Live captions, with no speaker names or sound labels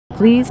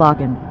Please log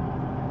in.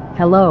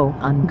 Hello,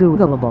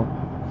 ungoogleable.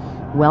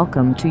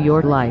 Welcome to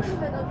your life.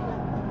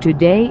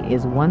 Today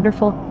is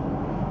wonderful.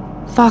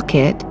 Fuck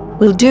it,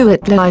 we'll do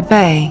it live.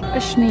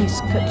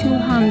 Ashniska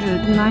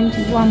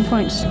 291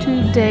 points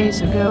 2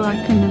 days ago. I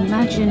can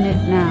imagine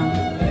it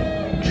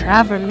now.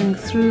 Traveling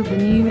through the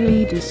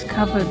newly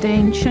discovered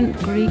ancient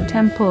Greek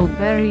temple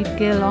buried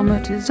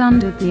kilometers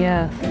under the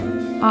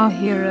earth, our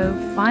hero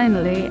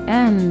finally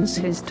ends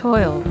his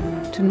toil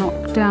to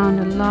knock down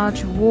a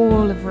large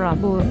wall of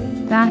rubble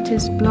that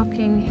is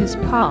blocking his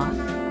path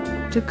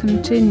to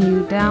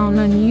continue down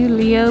a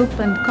newly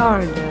opened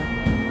corridor.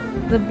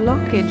 The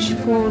blockage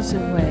falls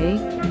away,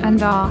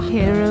 and our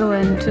hero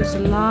enters a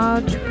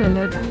large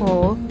pillared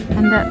hall,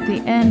 and at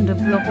the end of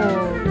the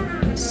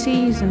hall,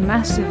 sees a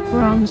massive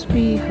bronze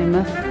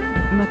behemoth,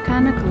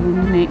 mechanical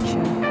in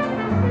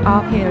nature.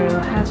 Our hero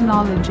has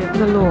knowledge of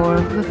the lore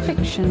of the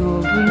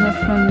fictional dreamer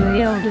from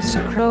the Elder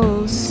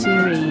Scrolls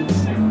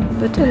series,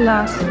 but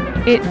alas,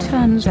 it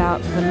turns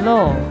out the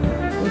lore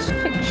was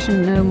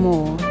fiction no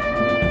more.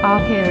 Our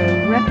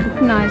hero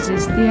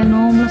recognizes the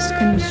enormous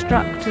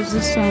construct as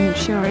a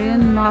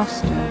Centurion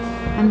master,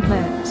 and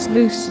lets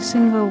loose a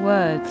single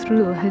word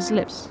through his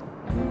lips.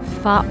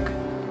 Fuck.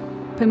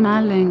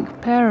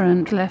 Permalink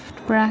parent left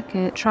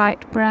bracket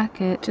right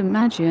bracket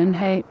imagine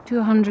hate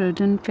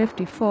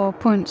 254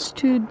 points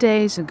 2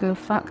 days ago.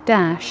 Fuck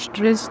dash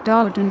drizz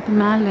dod and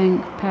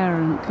permalink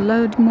parent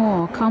load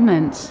more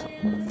comments.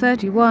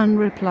 31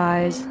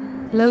 replies.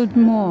 Load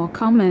more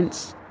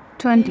comments.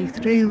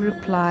 23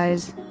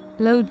 replies.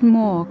 Load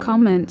more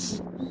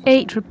comments.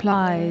 8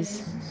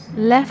 replies.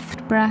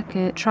 Left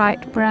bracket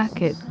right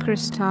bracket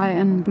Christi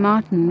and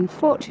Martin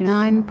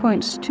 49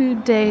 points 2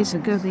 days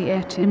ago. The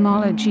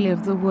etymology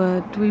of the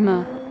word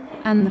dreamer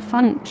and the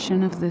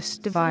function of this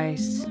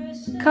device,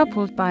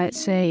 coupled by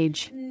its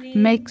age,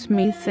 makes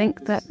me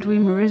think that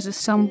dreamer is a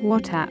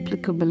somewhat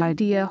applicable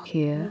idea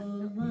here.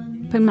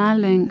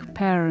 Permalink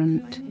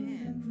parent.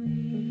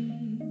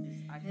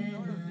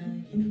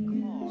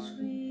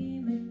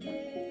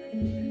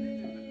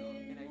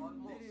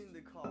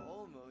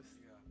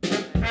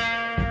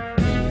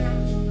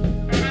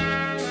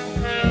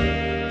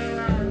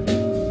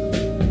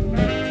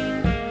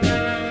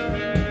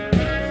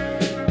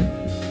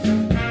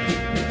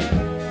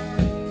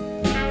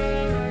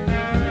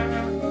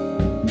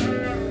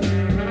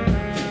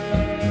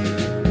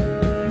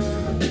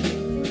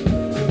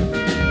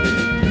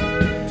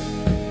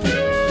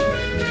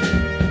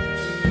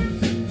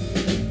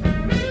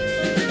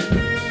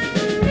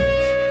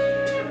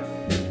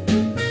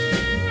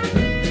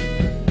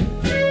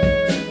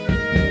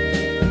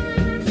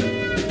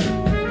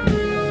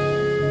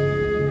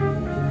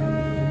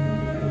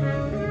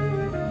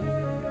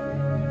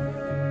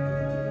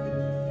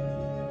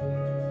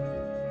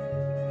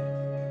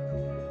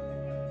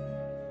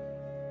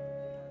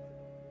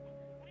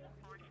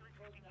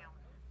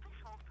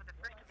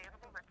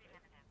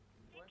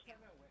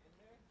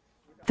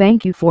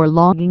 Thank you for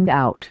logging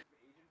out.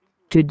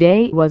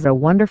 Today was a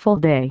wonderful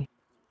day.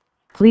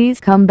 Please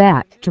come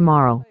back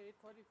tomorrow.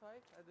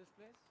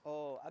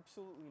 Oh,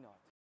 absolutely not.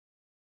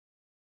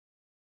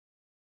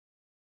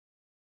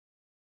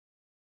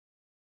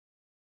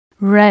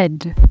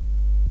 Red,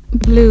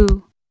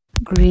 blue,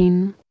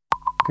 green.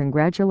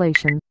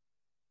 Congratulations.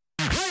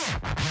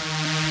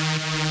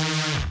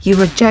 You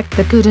reject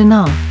the good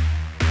enough.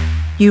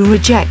 You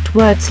reject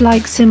words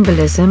like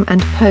symbolism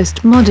and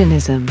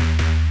postmodernism.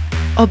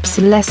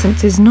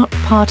 Obsolescence is not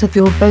part of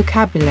your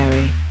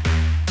vocabulary.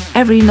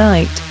 Every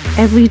night,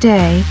 every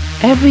day,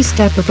 every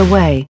step of the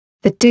way,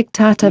 the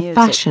diktat of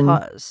fashion,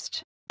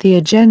 the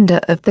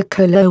agenda of the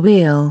color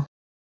wheel.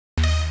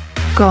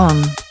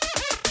 Gone.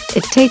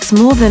 It takes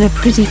more than a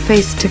pretty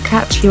face to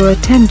catch your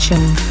attention.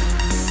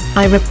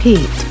 I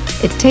repeat,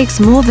 it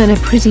takes more than a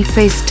pretty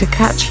face to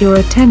catch your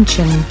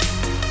attention.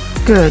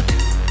 Good.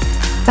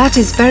 That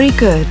is very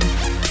good.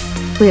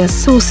 We are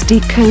source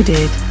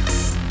decoded.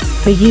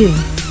 For you.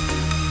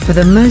 For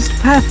the most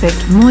perfect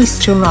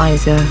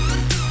moisturizer.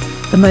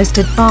 The most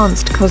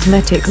advanced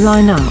cosmetic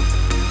lineup.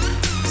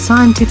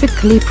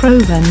 Scientifically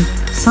proven,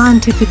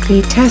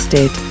 scientifically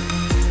tested.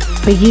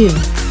 For you.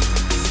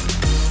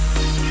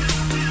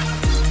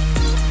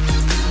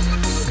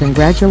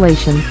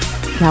 Congratulations.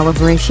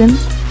 Calibration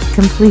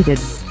completed.